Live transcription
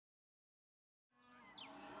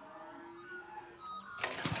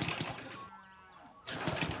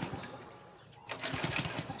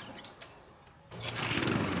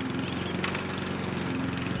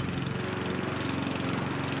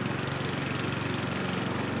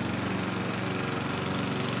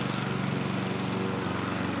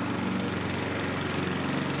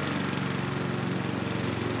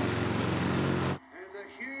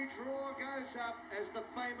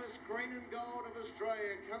glorious green and gold of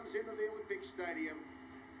Australia comes into the Olympic Stadium.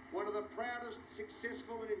 One of the proudest,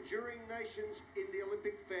 successful and enduring nations in the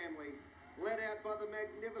Olympic family, led out by the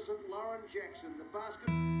magnificent Lauren Jackson, the basket...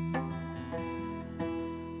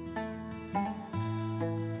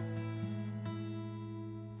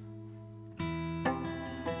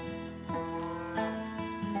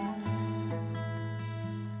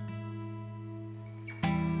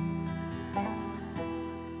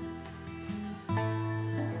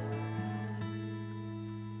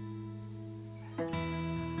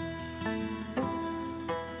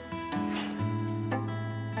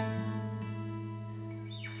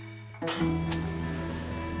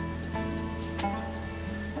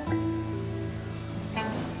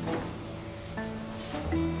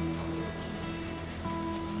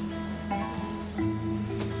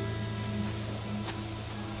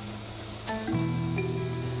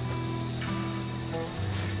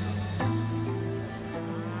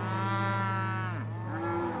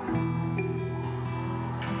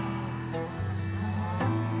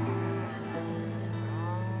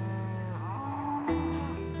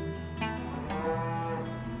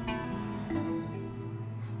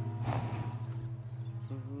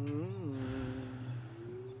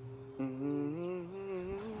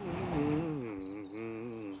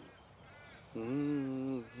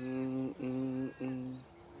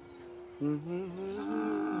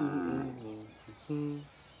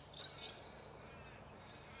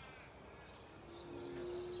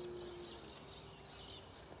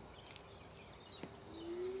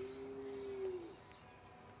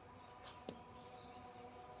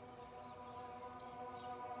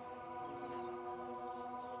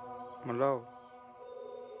 Hello.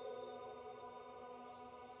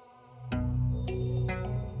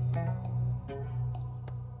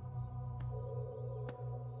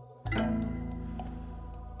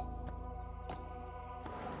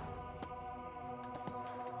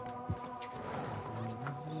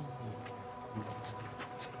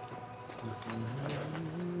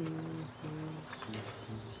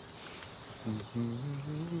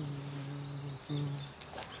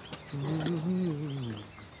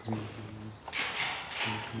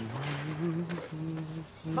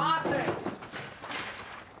 Martin!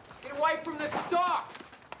 Get away from the stock!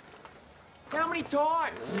 How many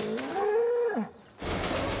times?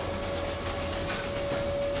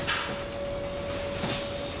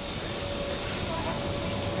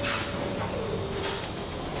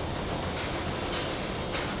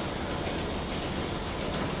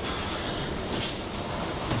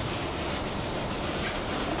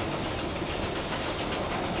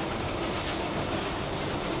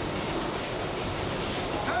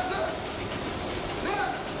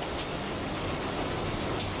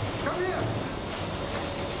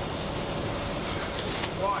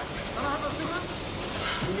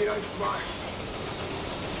 You don't smoke.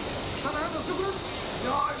 Can I have a cigarette?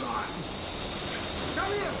 No, man.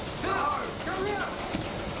 Come here. No. Come here.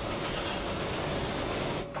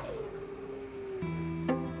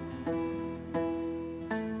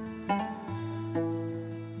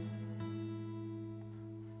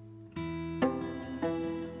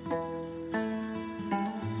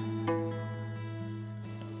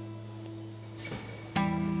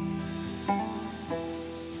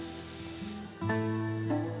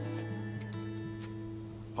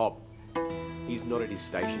 Hop. He's not at his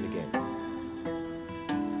station again.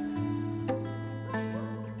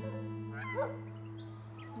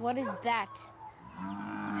 What is that?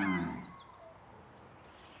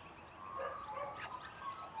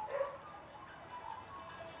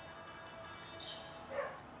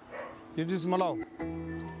 It is Malo.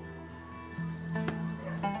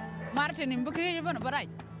 Martin, in Bukri, you want to buy.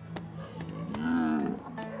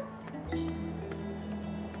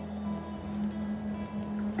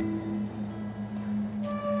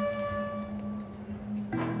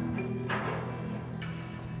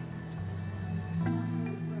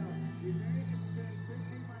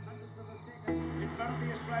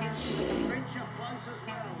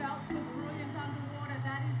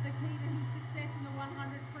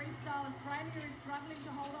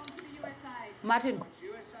 Martin,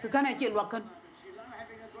 you can't chill wakan.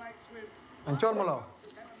 And Chol Malo.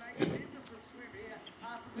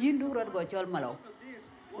 You do not go chol malo.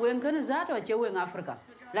 When can that or chewing Africa?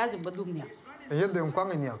 Lazim badumnia. And yet they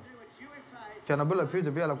Kwang in Yak. Can a bill appear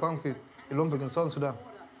to be a Kwang fit, Olympic in South Sudan?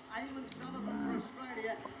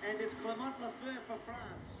 And it's Clement Lafleur for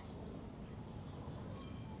France.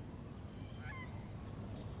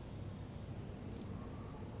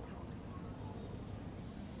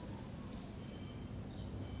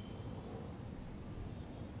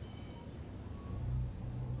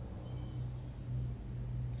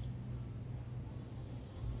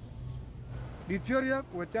 Di teoria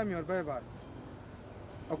wacham yor bye bye.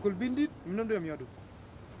 Akul bindit minando yam yadu.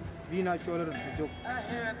 Dina choler na jok. I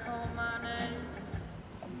hear her call my name.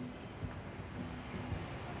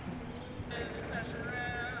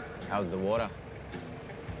 How's the water?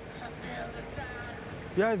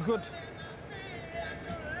 Yeah, it's good.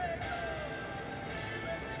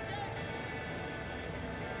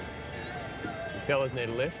 You fellas need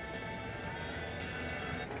a lift?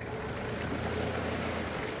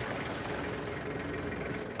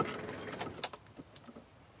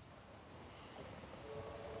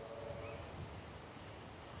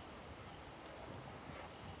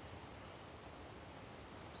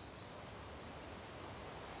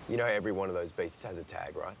 You know every one of those beasts has a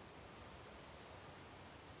tag, right?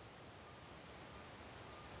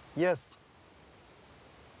 Yes.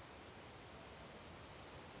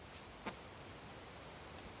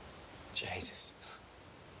 Jesus.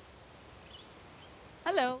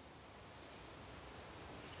 Hello.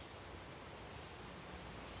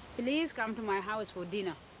 Please come to my house for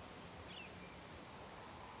dinner.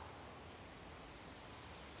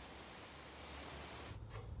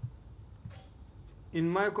 In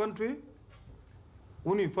my country,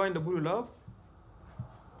 when you find a bull you love,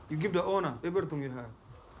 you give the owner everything you have.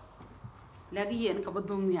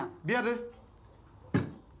 Biate.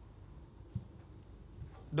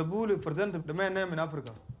 The bull represents the man's name in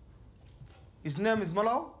Africa. His name is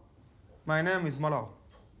Malau. My name is Malau.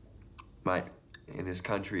 Mate, in this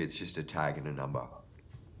country, it's just a tag and a number.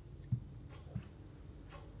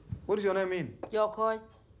 What does your name mean? Your coach.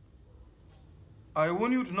 I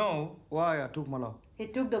want you to know why I took Malau. He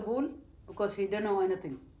took the bull because he don't know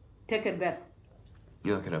anything. Take it back.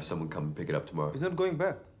 You know, I can have someone come and pick it up tomorrow. He's not going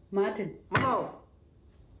back. Martin. Malau.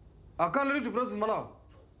 I can't let you to process Malau.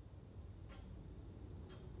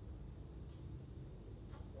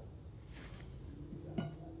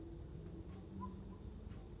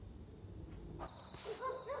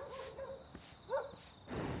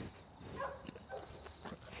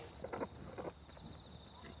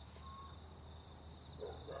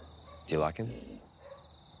 Do you like him?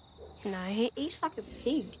 No, he eats like a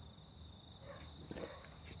pig.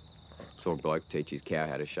 Saw a bloke teach his cow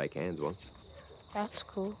how to shake hands once. That's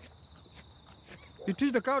cool. You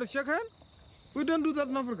teach the cow to shake hand? We don't do that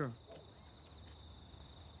in Africa.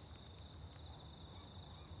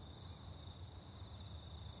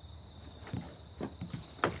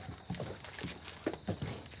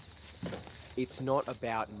 It's not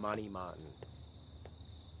about money, Martin.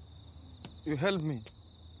 You help me.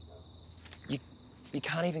 You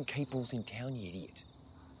can't even keep bulls in town, you idiot.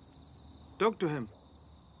 Talk to him.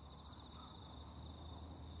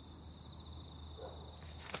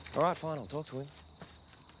 All right, fine, I'll talk to him.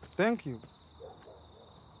 Thank you.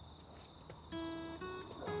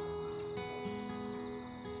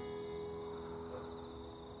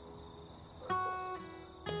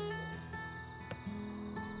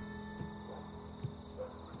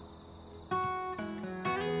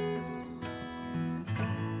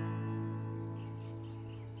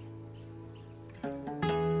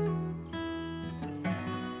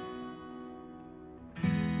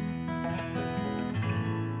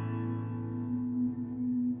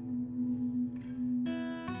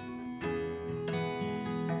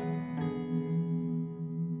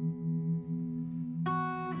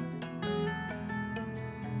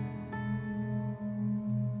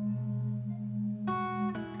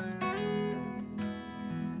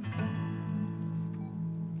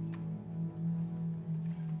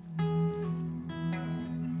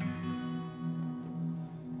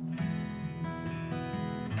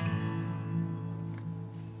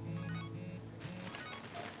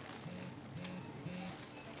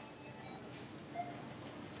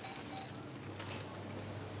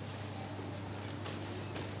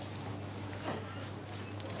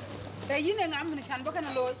 You know, I'm going to shan back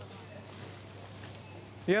and load.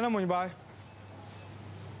 Yeah, no, bye.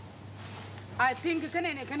 I think you can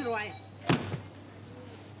ride.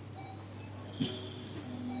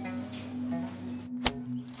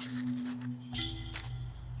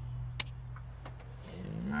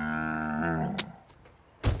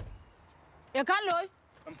 You can't load.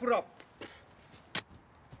 I'm put up.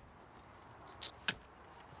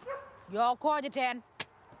 Your call the 10.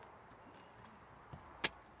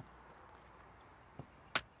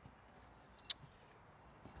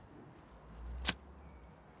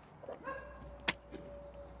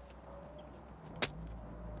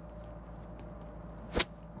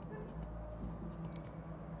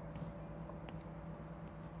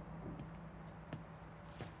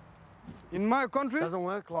 In my country, Doesn't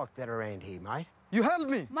work like that around here, mate. you help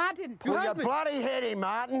me. Martin. You Pull your help me. bloody head in,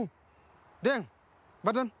 Martin. Dang,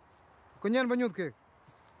 button. Kunyan banyut ke.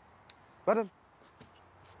 But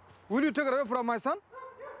will you take it away from my son?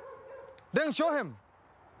 Then show him.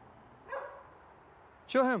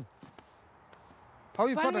 Show him. How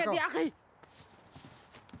you put a cow.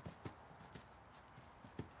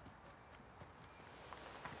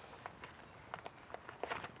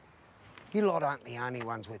 You lot aren't the only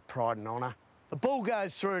ones with pride and honour. The ball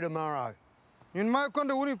goes through tomorrow. In my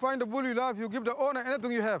country, when you find the bull you love, you give the owner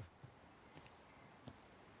anything you have.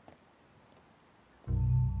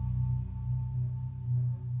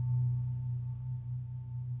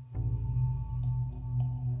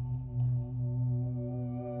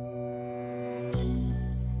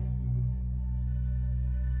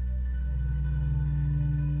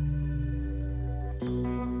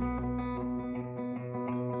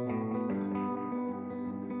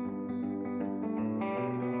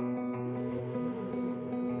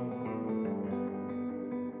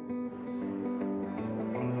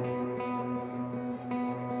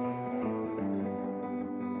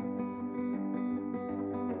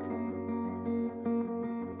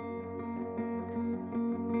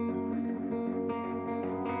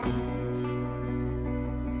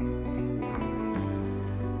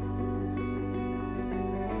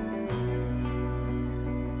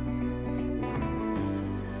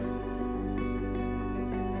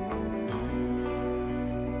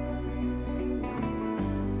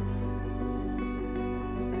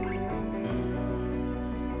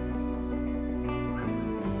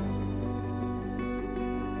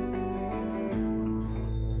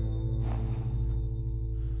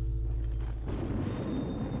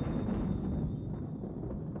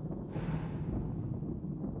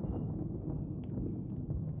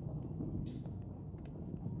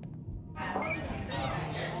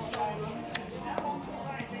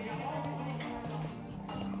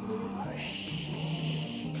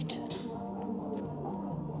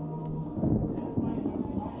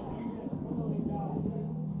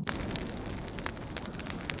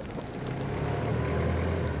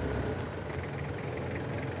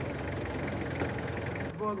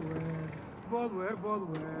 Both were.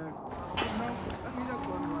 No, let me just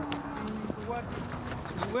go. What?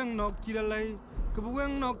 Weng no killalay,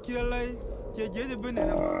 Kubueng no killalay, Jay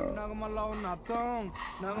Benina, Nagamalaw Natong,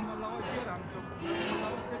 Nagamalaw Jeram to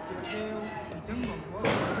Nagamalaw, Jungle,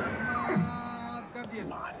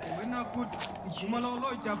 Guardian. We're not good. Chimalo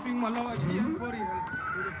jumping Malaw again for real.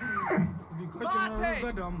 Because you're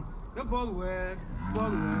bedroom. The both were.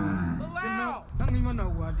 You know, Nangimana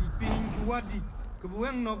Wadi, Pink, Wadi.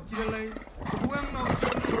 Kubueng no killalay, Kubueng no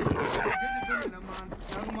killalay, Jay Benina,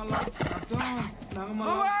 Nagamalaw, Natong,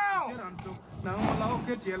 Nagamalaw, Jeram to Nagamalaw,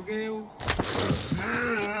 Ketielgeo.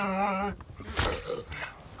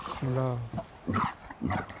 Hello.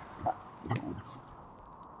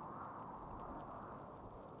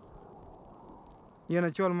 Yana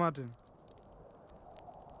Chol Martin.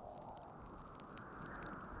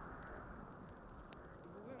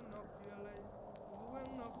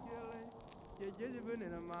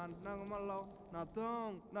 Nagamalaw,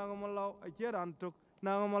 Natong, Nagamalaw, Acherantuk,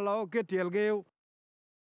 Nagamalaw, Ketielgeo.